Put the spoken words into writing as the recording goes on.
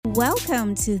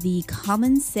Welcome to the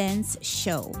Common Sense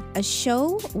Show, a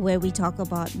show where we talk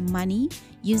about money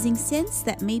using sense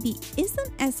that maybe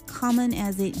isn't as common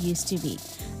as it used to be.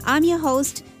 I'm your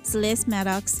host, Celeste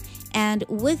Maddox, and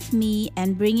with me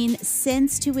and bringing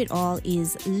sense to it all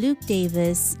is Luke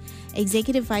Davis,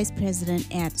 Executive Vice President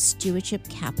at Stewardship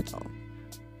Capital.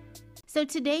 So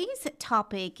today's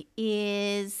topic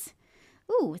is...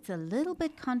 it's a little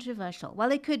bit controversial.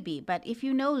 Well, it could be, but if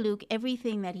you know Luke,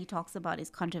 everything that he talks about is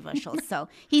controversial. So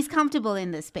he's comfortable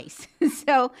in this space.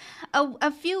 So a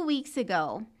few weeks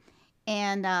ago,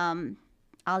 and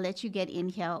I'll let you get in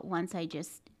here once I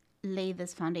just lay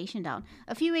this foundation down.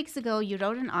 A few weeks ago, you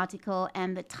wrote an article,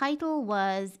 and the title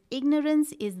was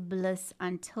 "Ignorance is Bliss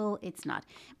Until It's Not."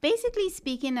 Basically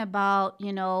speaking about,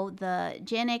 the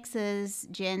Gen X's,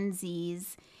 Gen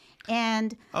Z's,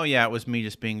 and oh yeah, it was me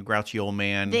just being a grouchy old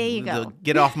man. There you go. The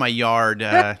get off my yard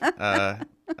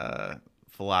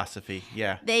philosophy.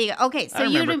 Yeah. There you go. Okay, so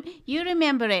you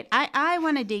remember it. I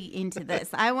want to dig into this.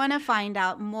 I want to find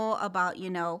out more about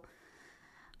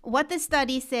what the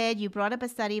study said. You brought up a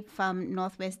study from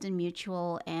Northwestern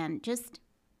Mutual, and just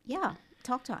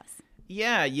talk to us.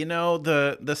 Yeah,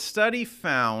 the study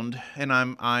found, and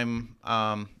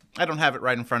I don't have it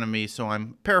right in front of me, so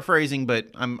I'm paraphrasing, but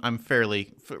I'm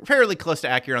fairly close to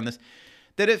accurate on this,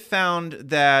 that it found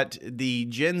that the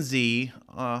Gen Z,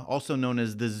 also known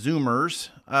as the Zoomers,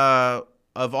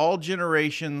 of all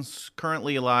generations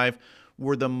currently alive,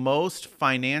 were the most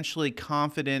financially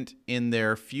confident in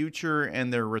their future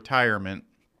and their retirement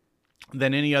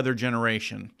than any other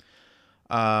generation.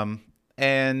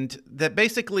 And that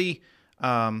basically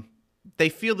they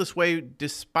feel this way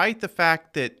despite the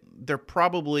fact that they're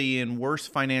probably in worse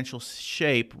financial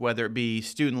shape, whether it be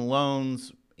student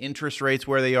loans, interest rates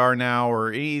where they are now,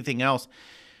 or anything else.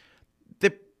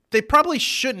 They probably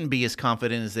shouldn't be as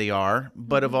confident as they are,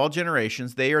 but of all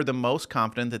generations, they are the most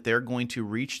confident that they're going to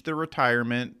reach the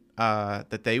retirement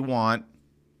that they want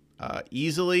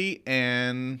easily.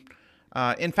 And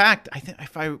in fact, I think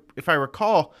if I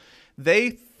recall,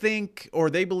 they think or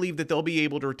they believe that they'll be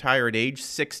able to retire at age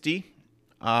 60.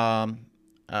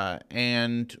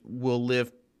 And will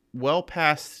live well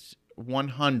past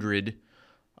 100.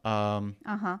 And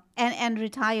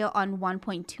retire on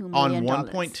 $1.2 million. On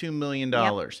 $1.2 million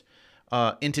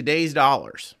in today's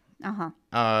dollars. And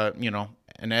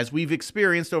as we've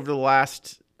experienced over the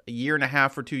last year and a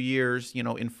half or 2 years,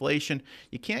 inflation,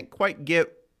 you can't quite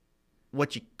get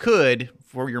what you could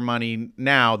for your money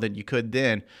now that you could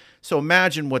then. So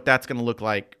imagine what that's going to look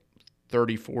like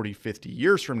 30, 40, 50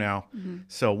 years from now.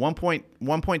 So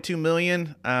 1.2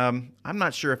 million, I'm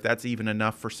not sure if that's even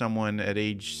enough for someone at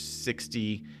age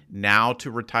 60 now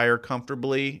to retire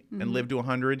comfortably and live to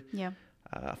 100.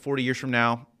 40 years from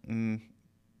now,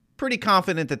 pretty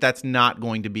confident that that's not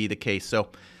going to be the case. So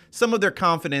some of their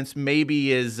confidence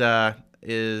maybe is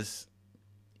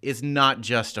not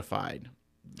justified,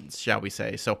 shall we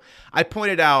say. So I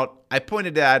pointed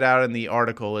that out in the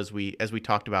article as we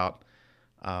talked about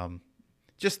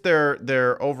just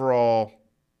their overall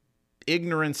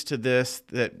ignorance to this,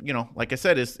 that, like I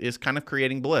said, is kind of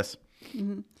creating bliss.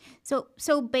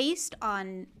 So based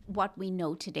on what we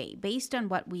know today, based on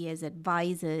what we as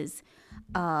advisors,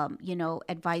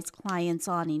 advise clients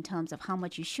on in terms of how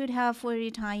much you should have for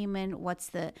retirement, what's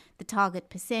the target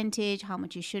percentage, how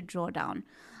much you should draw down,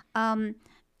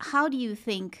 how do you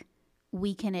think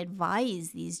we can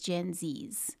advise these Gen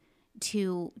Zs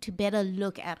to better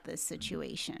look at this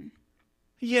situation?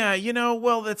 Yeah,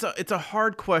 well, it's a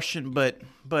hard question, but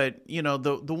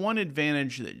the one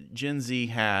advantage that Gen Z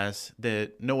has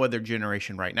that no other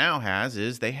generation right now has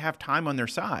is they have time on their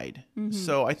side.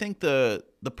 So I think the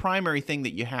primary thing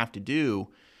that you have to do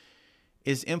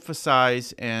is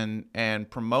emphasize and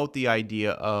promote the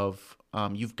idea of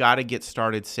you've got to get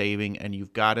started saving, and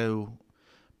you've got to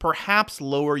perhaps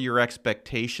lower your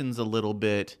expectations a little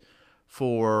bit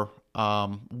for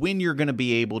when you're going to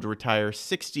be able to retire.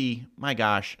 60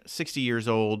 years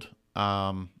old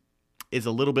is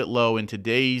a little bit low in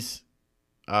today's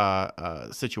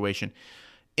situation.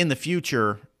 In the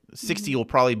future, 60 will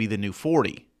probably be the new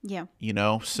 40. Yeah.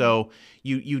 So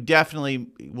you definitely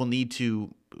will need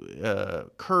to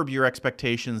curb your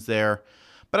expectations there.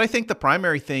 But I think the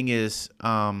primary thing is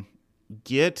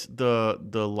get the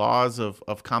laws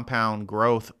of compound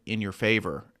growth in your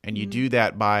favor. And you do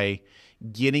that by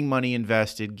getting money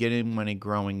invested, getting money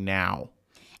growing now.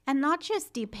 And not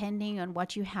just depending on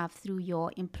what you have through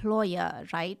your employer,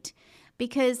 right?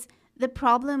 Because the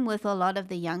problem with a lot of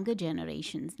the younger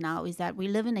generations now is that we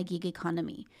live in a gig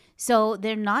economy. So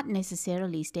they're not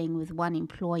necessarily staying with one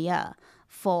employer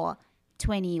for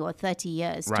 20 or 30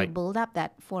 years to Right. build up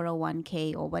that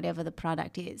 401k or whatever the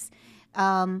product is.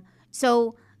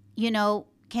 So,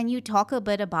 can you talk a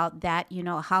bit about that,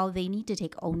 how they need to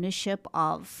take ownership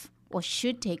of or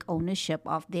should take ownership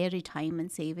of their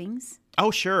retirement savings?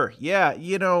 Oh, sure. Yeah.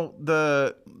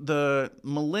 The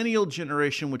millennial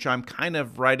generation, which I'm kind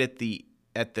of right at the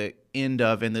end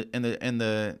of, and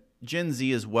the Gen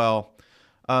Z as well,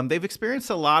 they've experienced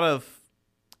a lot of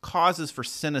causes for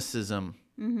cynicism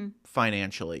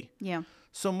financially. Yeah.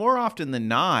 So more often than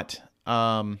not,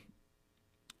 a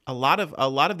lot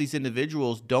of these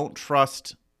individuals don't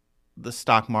trust the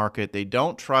stock market. They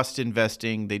don't trust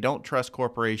investing. They don't trust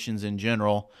corporations in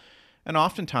general. And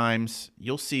oftentimes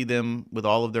you'll see them with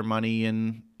all of their money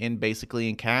in basically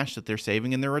in cash that they're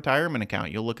saving in their retirement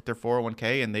account. You'll look at their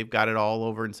 401k and they've got it all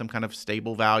over in some kind of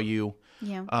stable value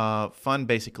fund,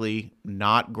 basically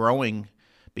not growing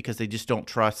because they just don't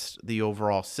trust the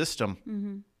overall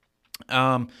system.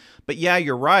 But yeah,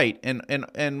 you're right.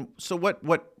 And so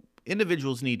what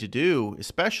individuals need to do,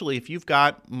 especially if you've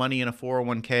got money in a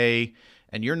 401k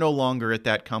and you're no longer at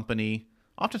that company,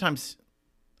 oftentimes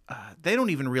they don't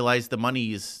even realize the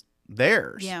money is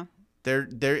theirs. Yeah.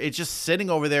 It's just sitting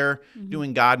over there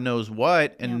doing God knows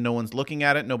what, and no one's looking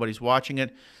at it, nobody's watching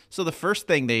it. So the first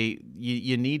thing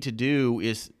you need to do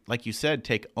is, like you said,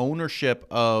 take ownership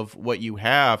of what you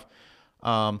have.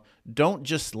 Don't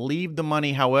just leave the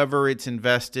money however it's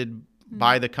invested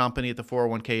by the company at the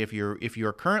 401k. If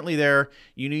you're currently there,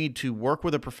 you need to work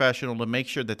with a professional to make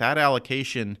sure that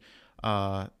allocation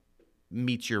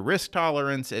meets your risk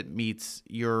tolerance, it meets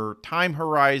your time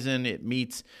horizon, it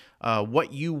meets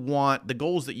what you want, the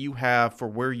goals that you have for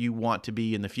where you want to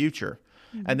be in the future.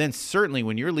 And then certainly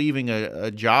when you're leaving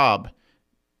a job,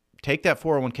 take that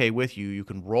 401k with you. You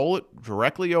can roll it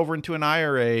directly over into an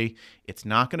IRA. It's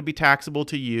not going to be taxable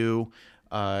to you.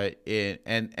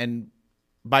 And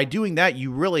by doing that, you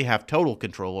really have total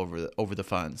control over the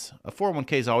funds. A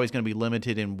 401k is always going to be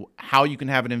limited in how you can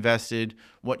have it invested,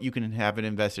 what you can have it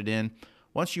invested in.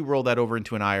 Once you roll that over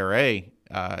into an IRA,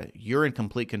 you're in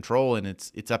complete control, and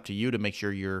it's up to you to make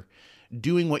sure you're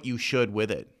doing what you should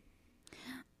with it.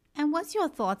 And what's your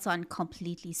thoughts on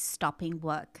completely stopping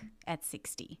work at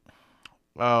 60?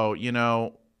 Oh,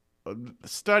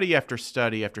 study after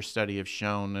study after study have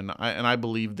shown, and I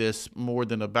believe this more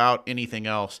than about anything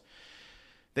else,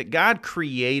 that God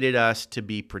created us to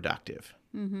be productive.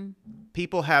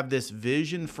 People have this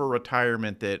vision for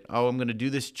retirement that, I'm going to do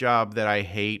this job that I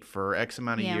hate for X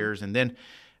amount of years, and then,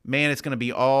 man, it's going to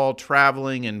be all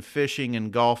traveling and fishing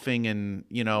and golfing, and,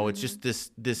 it's just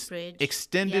this Bridge.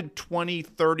 extended 20,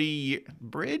 30 year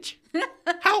bridge?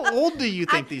 How old do you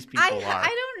think these people are? I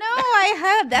don't know. I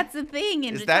heard that's a thing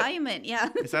in retirement.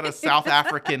 Is that a South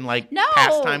African No,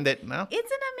 pastime that, no?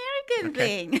 It's an American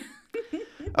thing.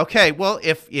 Okay, well,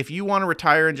 if you want to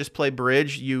retire and just play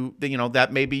bridge, that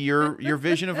may be your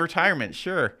vision of retirement,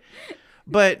 sure.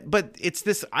 But it's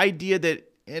this idea that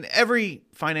in every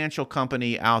financial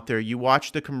company out there, you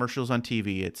watch the commercials on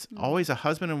TV. It's always a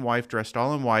husband and wife dressed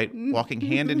all in white, walking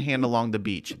hand in hand along the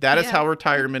beach. That is how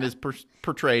retirement is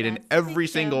portrayed in every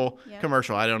single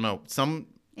commercial. I don't know,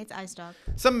 it's iStock.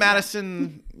 Some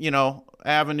Madison,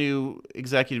 Avenue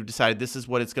executive decided this is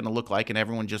what it's going to look like, and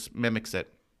everyone just mimics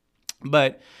it.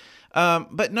 But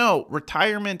no,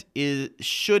 retirement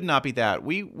should not be that.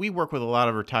 We work with a lot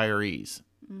of retayees,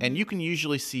 and you can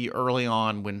usually see early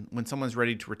on when someone's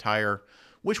ready to retire,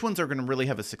 which ones are going to really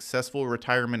have a successful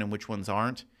retirement and which ones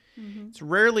aren't. It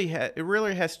rarely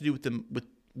has to do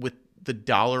with the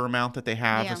dollar amount that they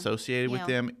have associated with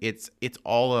them. It's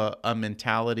all a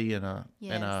mentality and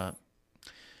an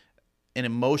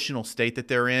emotional state that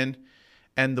they're in,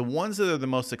 and the ones that are the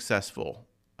most successful,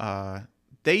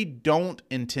 they don't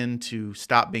intend to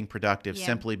stop being productive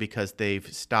simply because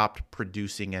they've stopped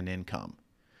producing an income.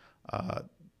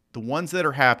 The ones that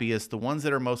are happiest, the ones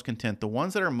that are most content, the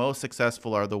ones that are most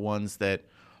successful are the ones that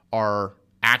are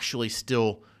actually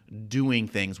still doing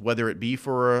things, whether it be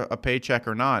for a paycheck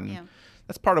or not. And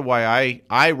that's part of why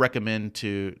I recommend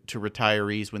to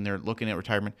retirees when they're looking at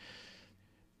retirement,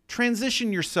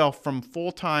 transition yourself from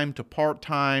full-time to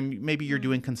part-time. Maybe you're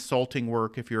doing consulting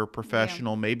work if you're a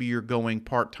professional. Maybe you're going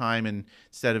part-time, and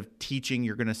instead of teaching,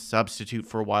 you're going to substitute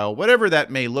for a while, whatever that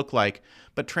may look like.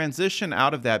 But transition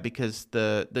out of that, because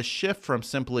the shift from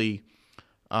simply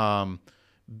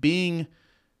being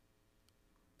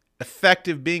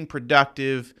effective, being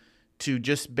productive, to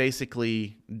just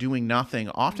basically doing nothing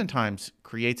oftentimes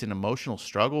creates an emotional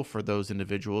struggle for those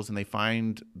individuals, and they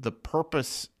find the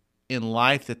purpose in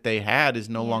life that they had is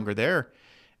no longer there,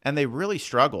 and they really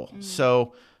struggle.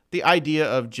 So the idea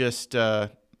of just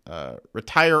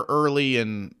retire early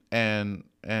and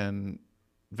and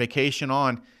vacation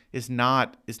on is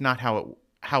not how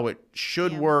it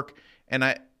should work. And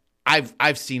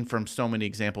I've seen from so many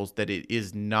examples that it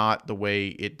is not the way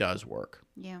it does work.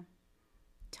 Yeah,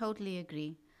 totally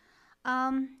agree.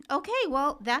 Okay,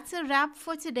 well, that's a wrap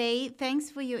for today. Thanks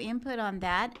for your input on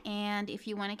that. And if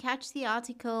you want to catch the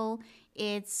article,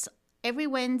 it's every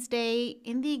Wednesday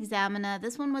in the Examiner.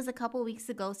 This one was a couple weeks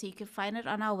ago, so you can find it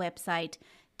on our website,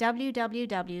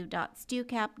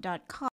 www.stewcap.com.